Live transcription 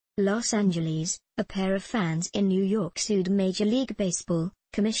Los Angeles, a pair of fans in New York sued Major League Baseball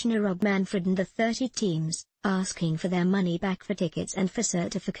Commissioner Rob Manfred and the 30 teams, asking for their money back for tickets and for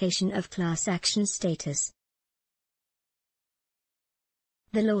certification of class action status.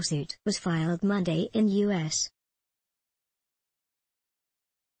 The lawsuit was filed Monday in U.S.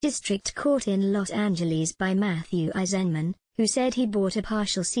 District Court in Los Angeles by Matthew Eisenman, who said he bought a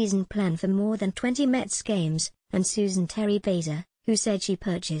partial season plan for more than 20 Mets games, and Susan Terry Baser, who said she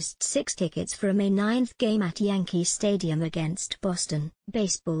purchased 6 tickets for a May 9 game at Yankee Stadium against Boston.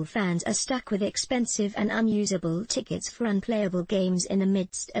 Baseball fans are stuck with expensive and unusable tickets for unplayable games in the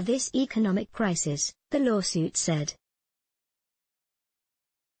midst of this economic crisis, the lawsuit said.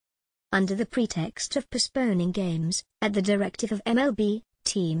 Under the pretext of postponing games, at the directive of MLB,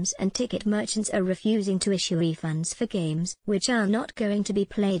 teams and ticket merchants are refusing to issue refunds for games which are not going to be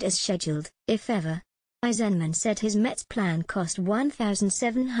played as scheduled, if ever. Eisenman said his Mets plan cost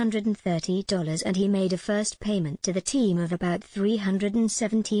 $1,730 and he made a first payment to the team of about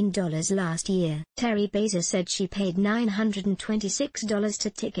 $317 last year. Terry Baser said she paid $926 to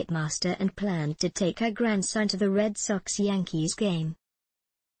Ticketmaster and planned to take her grandson to the Red Sox-Yankees game.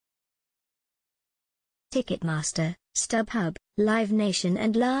 Ticketmaster, StubHub, Live Nation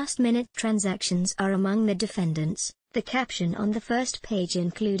and Last Minute Transactions are among the defendants. The caption on the first page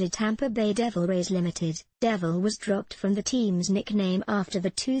included Tampa Bay Devil Rays Limited. Devil was dropped from the team's nickname after the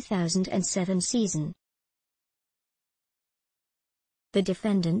 2007 season. The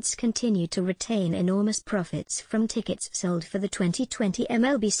defendants continue to retain enormous profits from tickets sold for the 2020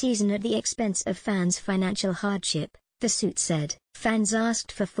 MLB season at the expense of fans' financial hardship, the suit said. Fans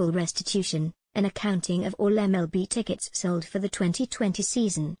asked for full restitution, an accounting of all MLB tickets sold for the 2020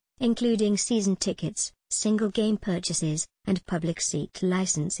 season, including season tickets, single-game purchases, and public seat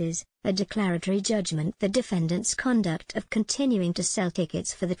licenses, a declaratory judgment the defendants' conduct of continuing to sell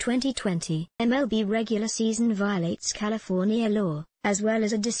tickets for the 2020 MLB regular season violates California law, as well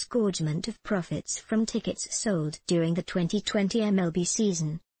as a disgorgement of profits from tickets sold during the 2020 MLB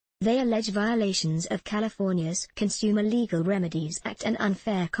season. They allege violations of California's Consumer Legal Remedies Act and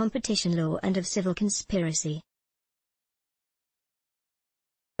unfair competition law and of civil conspiracy.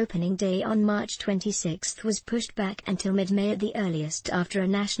 Opening day on March 26 was pushed back until mid-May at the earliest after a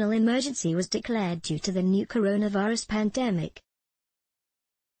national emergency was declared due to the new coronavirus pandemic.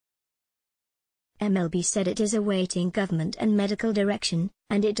 MLB said it is awaiting government and medical direction,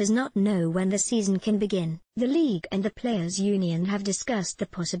 and it does not know when the season can begin. The league and the players' union have discussed the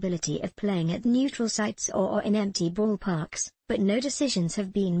possibility of playing at neutral sites or in empty ballparks, but no decisions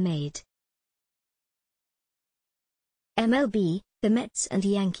have been made. MLB, the Mets and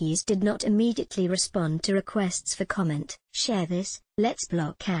Yankees did not immediately respond to requests for comment. Share this, let's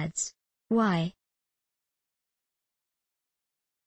block ads. Why?